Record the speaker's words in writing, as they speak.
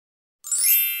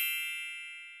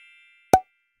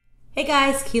Hey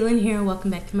guys, Keilan here.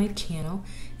 Welcome back to my channel.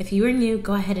 If you are new,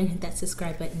 go ahead and hit that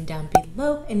subscribe button down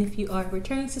below. And if you are a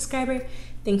returning subscriber,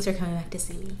 thanks for coming back to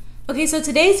see me. Okay, so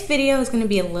today's video is going to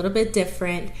be a little bit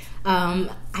different.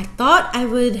 I thought I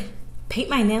would paint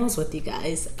my nails with you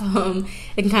guys and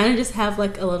kind of just have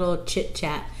like a little chit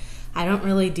chat. I don't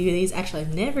really do these. Actually,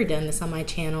 I've never done this on my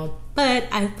channel, but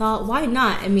I thought, why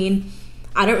not? I mean,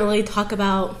 I don't really talk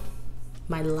about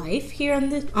my life here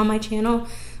on my channel,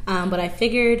 but I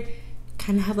figured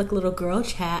kind of have like a little girl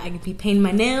chat. I could be painting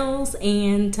my nails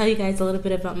and tell you guys a little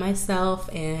bit about myself,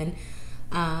 and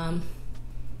I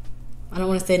don't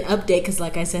want to say an update because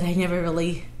like I said, I never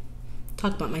really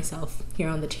talk about myself here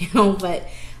on the channel, but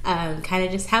kind of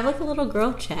just have like a little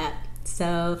girl chat.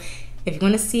 So if you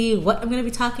want to see what I'm going to be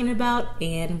talking about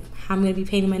and how I'm going to be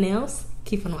painting my nails,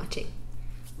 keep on watching.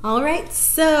 Alright,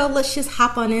 so let's just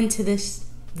hop on into this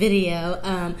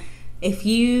video. If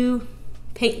you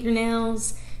paint your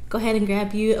nails, go ahead and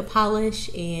grab you a polish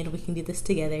and we can do this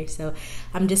together. So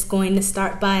I'm just going to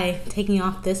start by taking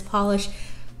off this polish.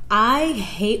 I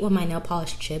hate when my nail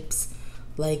polish chips.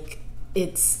 Like,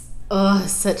 it's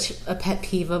such a pet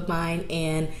peeve of mine,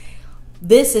 and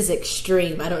this is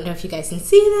extreme. I don't know if you guys can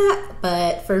see that,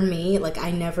 but for me, like, I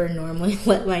never normally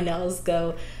let my nails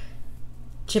go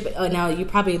chip. Oh, now you're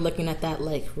probably looking at that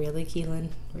like, really,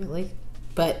 Keilan? Really?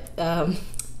 But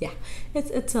yeah,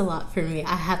 it's a lot for me.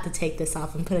 I have to take this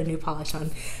off and put a new polish on.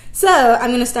 So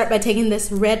I'm gonna start by taking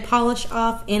this red polish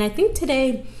off, and I think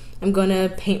today I'm gonna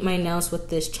paint my nails with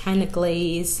this China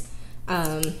Glaze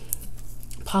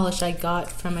polish I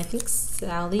got from, I think,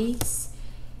 Sally's,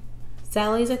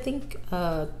 I think,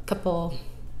 a couple,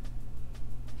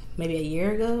 maybe a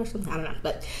year ago or something, I don't know.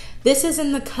 But this is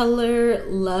in the color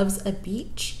Loves a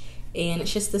Beach, and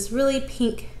it's just this really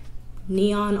pink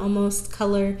neon almost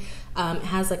color. It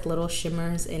has like little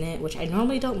shimmers in it, which I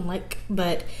normally don't like,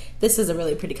 but this is a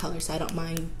really pretty color, so I don't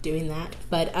mind doing that.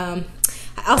 But I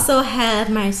also have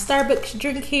my Starbucks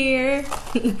drink here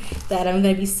that I'm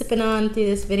going to be sipping on through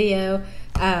this video.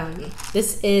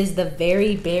 This is the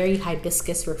Very Berry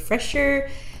Hibiscus Refresher,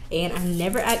 and I've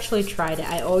never actually tried it.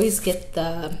 I always get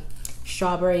the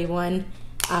strawberry one,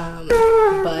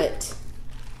 but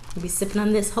I'll be sipping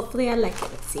on this. Hopefully I like it.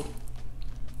 Let's see.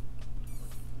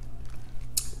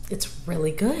 It's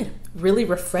really good, really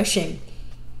refreshing.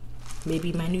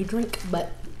 Maybe my new drink,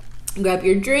 but grab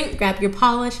your drink, grab your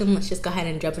polish, and let's just go ahead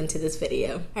and jump into this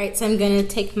video. All right, so I'm gonna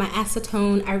take my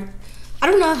acetone. I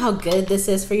don't know how good this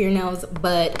is for your nails,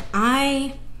 but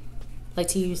I like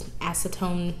to use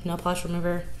acetone nail polish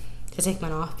remover to take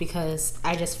mine off because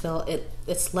I just feel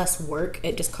it's less work.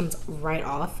 It just comes right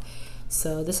off.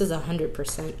 So this is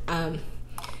 100%. But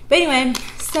anyway,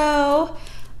 so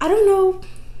I don't know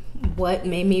what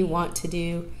made me want to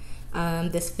do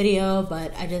this video,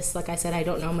 but I just, like I said, I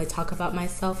don't normally talk about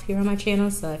myself here on my channel,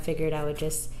 so I figured I would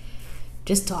just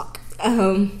talk.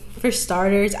 For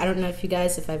starters, I don't know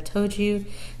if I've told you,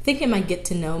 I think in my get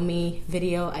to know me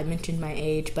video I mentioned my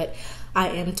age, but I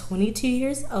am 22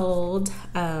 years old.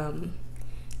 I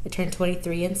turned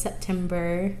 23 in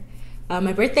September.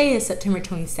 My birthday is September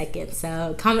 22nd,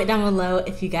 so comment down below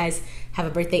if you guys have a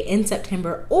birthday in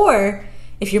September, or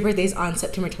if your birthday is on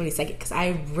September 22nd, because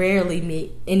I rarely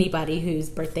meet anybody whose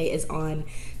birthday is on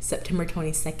September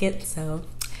 22nd. So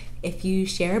if you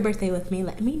share a birthday with me,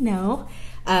 let me know.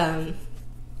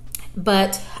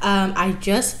 But I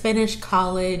just finished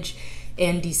college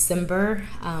in December.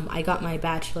 I got my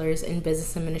bachelor's in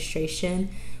business administration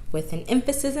with an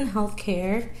emphasis in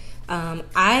healthcare.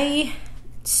 I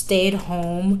stayed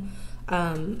home,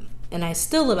 and I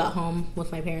still live at home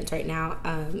with my parents right now,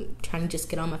 trying to just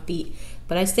get on my feet.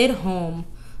 But I stayed home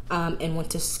and went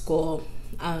to school.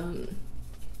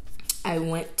 I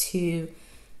went to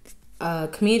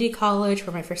community college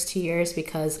for my first 2 years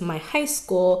because my high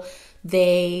school,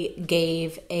 they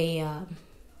gave a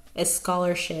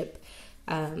scholarship,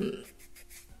 and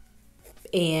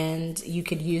you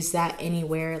could use that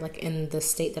anywhere, like in the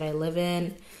state that I live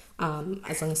in,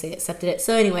 as long as they accepted it.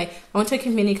 So anyway, I went to a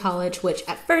community college, which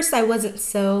at first I wasn't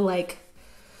so like,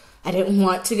 I didn't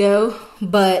want to go,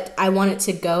 but I wanted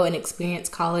to go and experience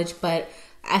college. But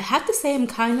I have to say I'm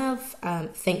kind of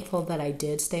thankful that I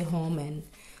did stay home, and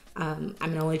I'm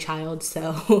an only child,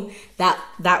 so that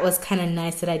was kind of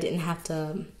nice that I didn't have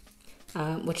to,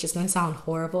 which is going to sound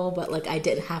horrible, but like I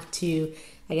didn't have to,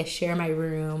 I guess, share my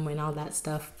room and all that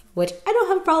stuff, which I don't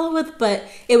have a problem with, but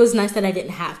it was nice that I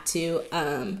didn't have to.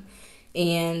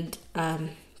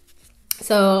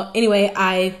 So anyway,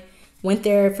 I went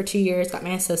there for 2 years, got my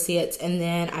associates, and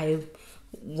then I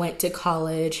went to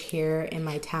college here in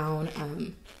my town,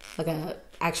 like a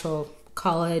actual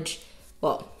college.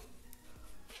 Well,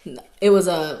 it was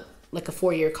a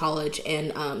 4-year college,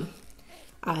 and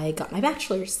I got my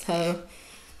bachelor's. So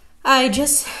I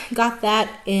just got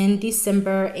that in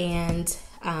December, and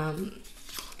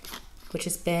which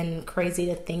has been crazy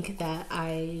to think that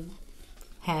I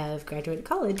have graduated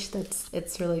college.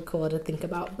 It's really cool to think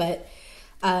about. But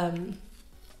I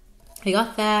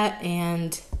got that,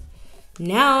 and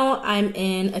now I'm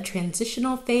in a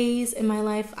transitional phase in my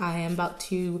life. I am about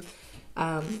to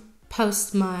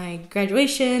post my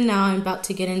graduation. Now I'm about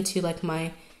to get into like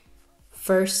my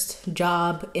first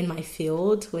job in my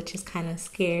field, which is kind of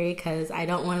scary because I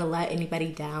don't want to let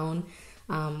anybody down.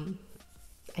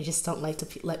 I just don't like to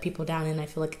let people down, and I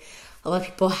feel like a lot of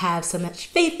people have so much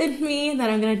faith in me that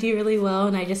I'm going to do really well,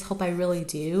 and I just hope I really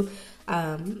do.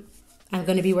 I'm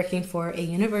going to be working for a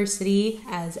university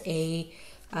as a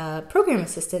program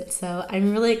assistant, so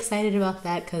I'm really excited about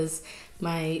that because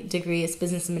my degree is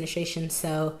business administration,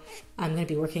 so I'm going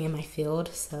to be working in my field.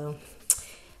 So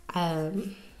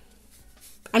I'm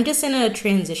just in a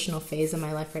transitional phase in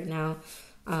my life right now.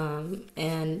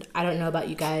 And I don't know about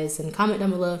you guys, and comment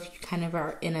down below if you kind of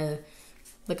are in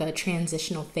a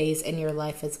transitional phase in your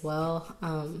life as well,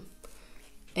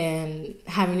 and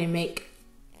having to make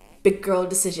big girl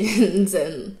decisions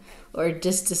or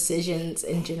just decisions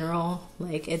in general.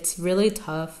 Like, it's really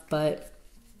tough, but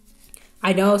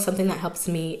I know something that helps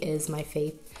me is my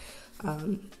faith.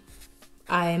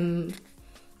 I'm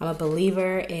a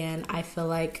believer, and I feel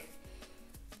like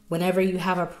whenever you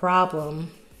have a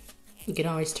problem, you can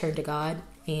always turn to God,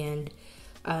 and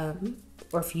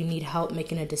or if you need help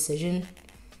making a decision,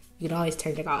 you can always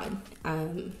turn to God.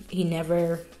 He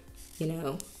never,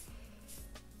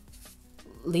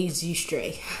 leads you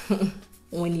stray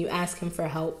when you ask him for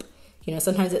help.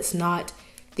 Sometimes it's not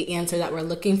the answer that we're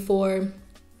looking for,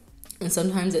 and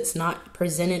sometimes it's not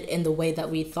presented in the way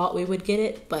that we thought we would get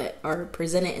it, but are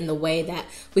presented in the way that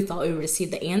we thought we would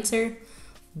receive the answer.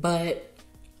 But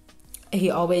he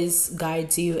always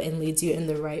guides you and leads you in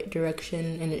the right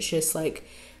direction. And it's just like,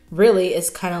 really,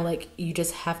 it's kind of like you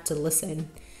just have to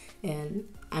listen. And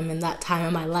I'm in that time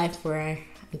of my life where I'm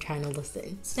trying to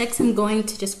listen. Next, I'm going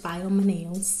to just file my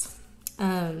nails.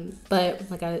 But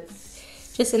I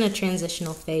just in a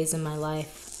transitional phase in my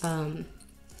life.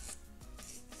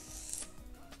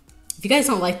 If you guys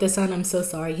don't like this sound, I'm so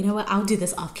sorry. You know what? I'll do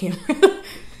this off camera.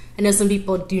 I know some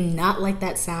people do not like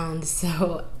that sound,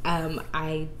 so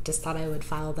I just thought I would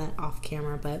file that off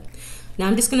camera. But now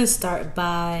I'm just going to start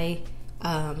by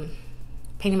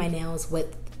painting my nails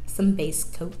with some base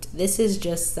coat. This is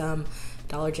just some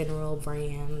Dollar General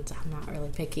brand. I'm not really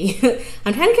picky.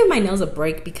 I'm trying to give my nails a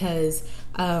break because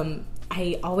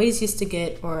I always used to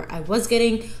get, or I was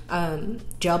getting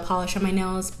gel polish on my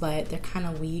nails, but they're kind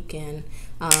of weak, and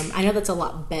I know that's a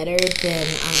lot better than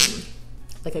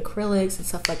like acrylics and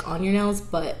stuff like on your nails,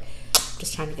 but I'm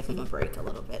just trying to give them a break a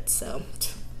little bit. So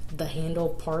the handle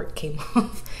part came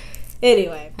off.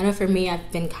 Anyway, I know for me,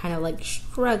 I've been kind of like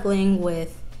struggling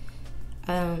with,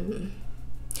 and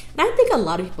I think a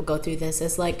lot of people go through this.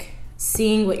 It's like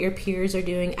seeing what your peers are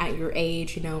doing at your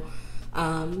age,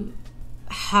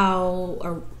 how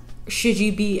or should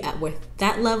you be at with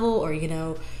that level, or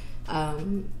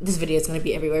this video is going to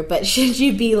be everywhere, but should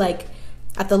you be like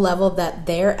at the level that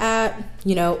they're at,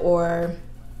 or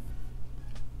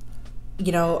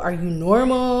are you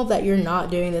normal that you're not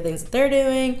doing the things that they're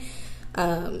doing?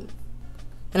 And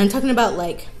I'm talking about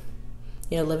like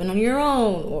living on your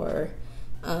own, or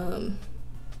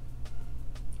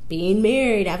being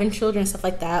married, having children, stuff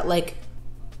like that. Like,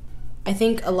 I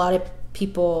think a lot of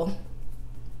people,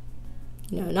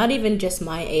 not even just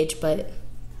my age, but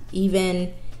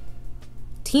even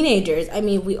teenagers, I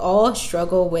mean, we all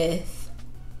struggle with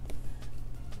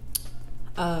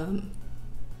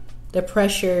the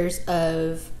pressures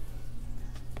of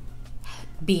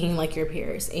being like your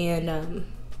peers. And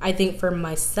I think for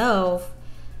myself,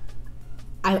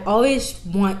 I always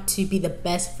want to be the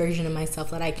best version of myself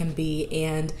that I can be,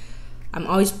 and I'm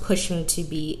always pushing to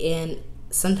be. And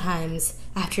sometimes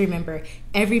I have to remember,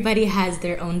 everybody has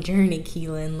their own journey,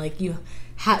 Keilan. Like, you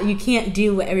can't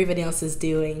do what everybody else is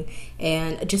doing,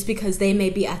 and just because they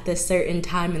may be at this certain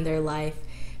time in their life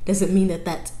doesn't mean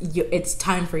that it's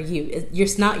time for you.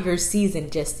 It's not your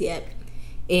season just yet,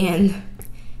 and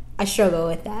I struggle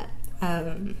with that.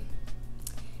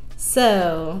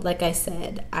 So, like I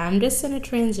said, I'm just in a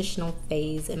transitional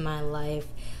phase in my life.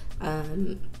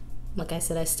 Like I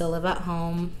said, I still live at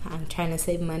home. I'm trying to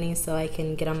save money so I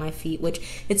can get on my feet,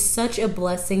 which it's such a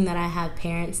blessing that I have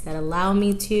parents that allow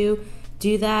me to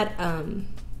do that,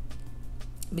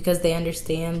 because they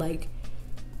understand, like,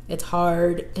 it's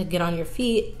hard to get on your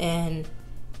feet, and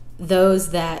those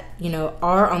that, you know,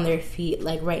 are on their feet,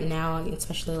 like right now,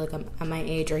 especially like at my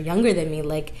age or younger than me,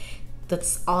 like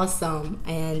that's awesome.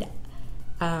 And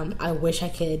I wish I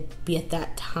could be at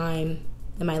that time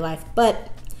in my life, but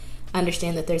I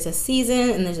understand that there's a season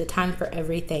and there's a time for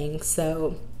everything.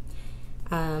 So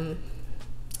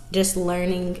just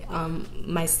learning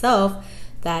myself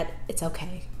that it's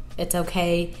okay. It's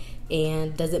okay,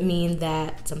 and doesn't mean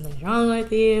that something's wrong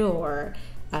with you, or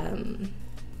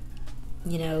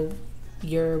you know,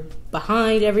 you're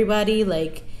behind everybody.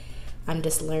 Like, I'm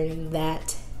just learning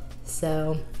that.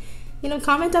 So, you know,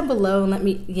 comment down below and let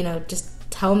me, you know,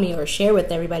 just tell me or share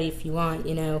with everybody if you want,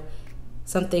 you know,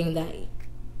 something that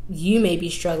you may be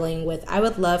struggling with. I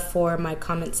would love for my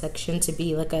comment section to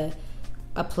be like a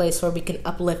place where we can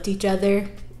uplift each other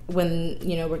when,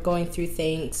 you know, we're going through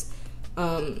things.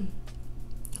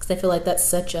 Because I feel like that's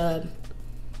such a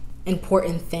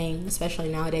important thing, especially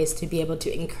nowadays, to be able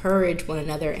to encourage one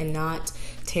another and not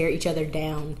tear each other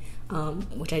down,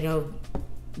 which I know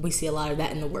we see a lot of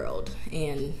that in the world.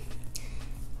 And,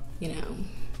 you know,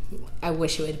 I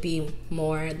wish it would be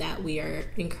more that we are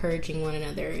encouraging one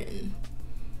another and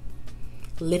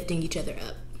lifting each other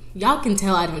up. Y'all can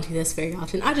tell I don't do this very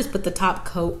often. I just put the top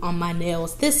coat on my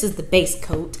nails. This is the base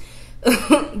coat.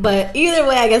 But either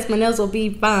way, I guess my nails will be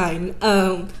fine.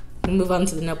 We'll move on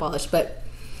to the nail polish. But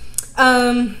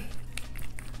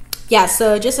yeah,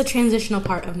 so just a transitional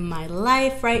part of my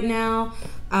life right now.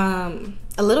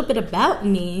 A little bit about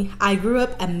me. I grew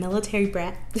up a military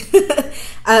brat.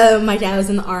 My dad was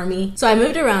in the Army, so I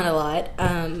moved around a lot.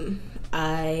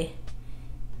 I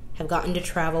have gotten to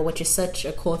travel, which is such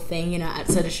a cool thing. You know, at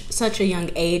such a young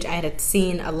age, I had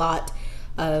seen a lot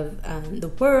of the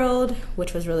world,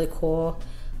 which was really cool.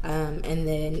 And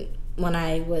then when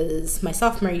I was my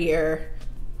sophomore year,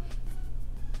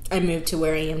 I moved to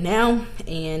where I am now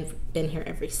and been here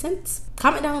ever since.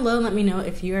 Comment down below and let me know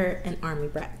if you're an Army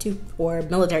brat too, or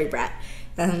military brat.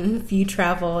 If you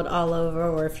traveled all over,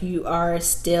 or if you are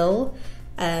still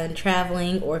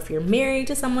traveling, or if you're married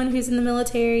to someone who's in the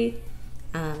military.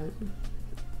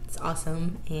 It's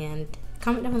awesome. And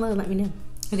comment down below and let me know.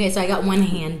 Okay, so I got one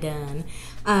hand done.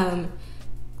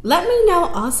 Let me know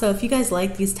also if you guys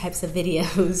like these types of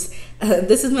videos.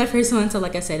 This is my first one, so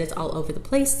like I said, it's all over the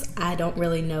place. I don't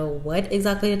really know what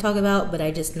exactly to talk about, but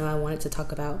I just know I wanted to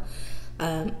talk about,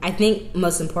 I think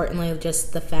most importantly,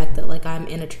 just the fact that like I'm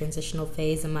in a transitional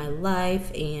phase in my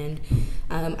life, and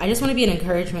I just want to be an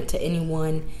encouragement to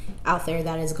anyone out there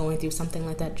that is going through something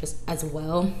like that just as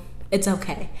well. It's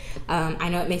okay. I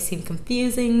know it may seem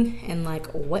confusing and like,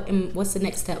 what's the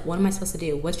next step? What am I supposed to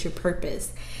do? What's your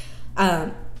purpose?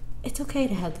 It's okay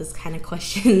to have those kind of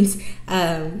questions.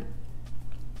 And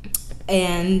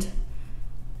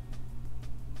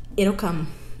it'll come.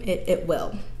 It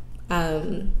will.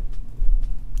 I'm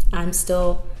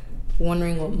still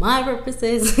wondering what my purpose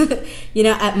is. You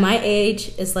know, at my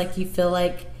age, it's like you feel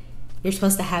like you're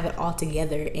supposed to have it all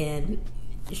together and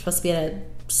you're supposed to be at a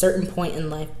certain point in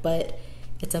life, but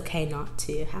it's okay not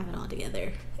to have it all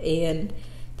together. And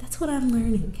that's what I'm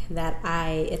learning, that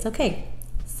it's okay.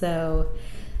 So,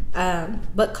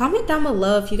 but comment down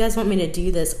below if you guys want me to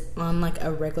do this on like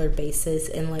a regular basis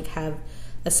and like have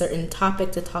a certain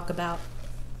topic to talk about.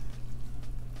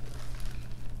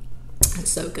 It's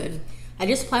so good. I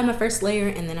just applied my first layer,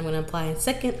 and then I'm going to apply a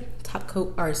second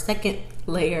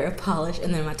layer of polish,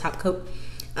 and then my top coat.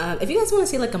 If you guys want to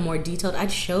see like a more detailed,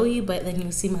 I'd show you, but then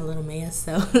you'll see my little mess.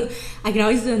 So I can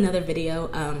always do another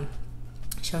video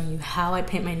showing you how I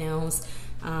paint my nails.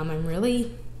 I'm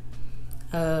really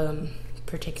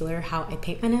particular how I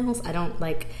paint my nails. I don't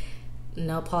like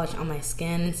nail polish on my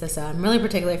skin, so I'm really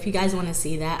particular. If you guys want to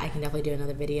see that, I can definitely do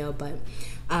another video. But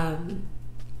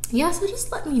yeah, so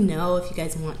just let me know if you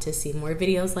guys want to see more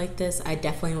videos like this. I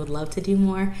definitely would love to do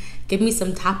more. Give me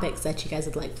some topics that you guys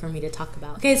would like for me to talk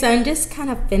about. Okay, so I'm just kind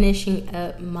of finishing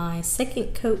up my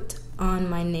second coat on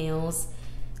my nails.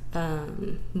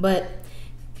 But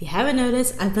if you haven't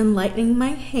noticed, I've been lightening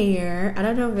my hair. I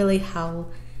don't know really how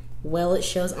well it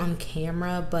shows on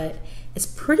camera, but it's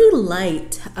pretty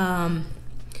light. I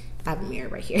have a mirror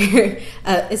right here.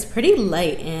 It's pretty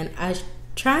light, and I was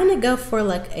trying to go for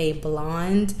like a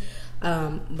blonde,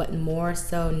 but more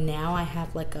so now I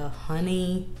have like a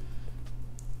honey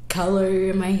color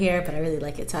in my hair, but I really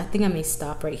like it, so I think I may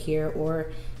stop right here,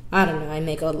 or I don't know, I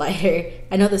may go lighter.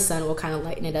 I know the sun will kind of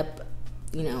lighten it up,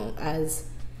 you know, as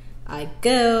I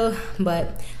go.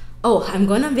 But oh, I'm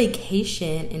going on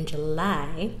vacation in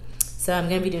July, so I'm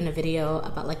gonna be doing a video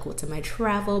about like what's in my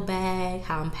travel bag,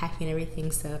 how I'm packing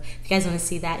everything. So if you guys want to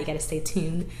see that, you gotta stay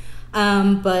tuned.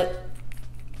 But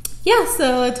yeah,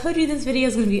 so I told you this video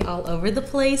is gonna be all over the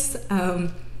place.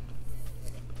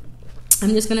 I'm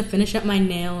just gonna finish up my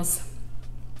nails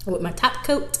with my top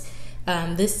coat.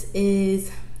 This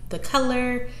is the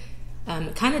color.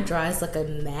 It kind of dries like a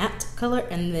matte color,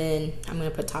 and then I'm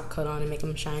gonna put top coat on and make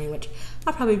them shiny, which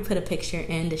I'll probably put a picture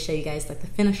in to show you guys like the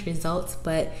finished results.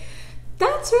 But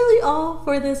that's really all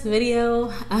for this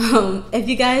video. If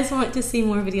you guys want to see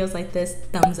more videos like this,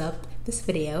 thumbs up this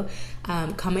video.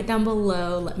 Comment down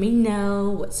below, let me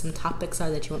know what some topics are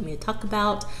that you want me to talk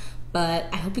about. But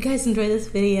I hope you guys enjoy this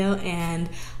video, and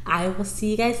I will see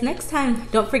you guys next time.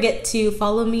 Don't forget to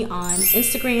follow me on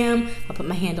Instagram. I'll put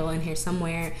my handle in here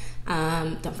somewhere.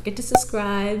 Don't forget to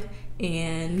subscribe.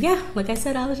 And yeah, like I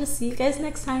said, I'll just see you guys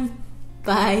next time.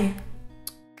 Bye.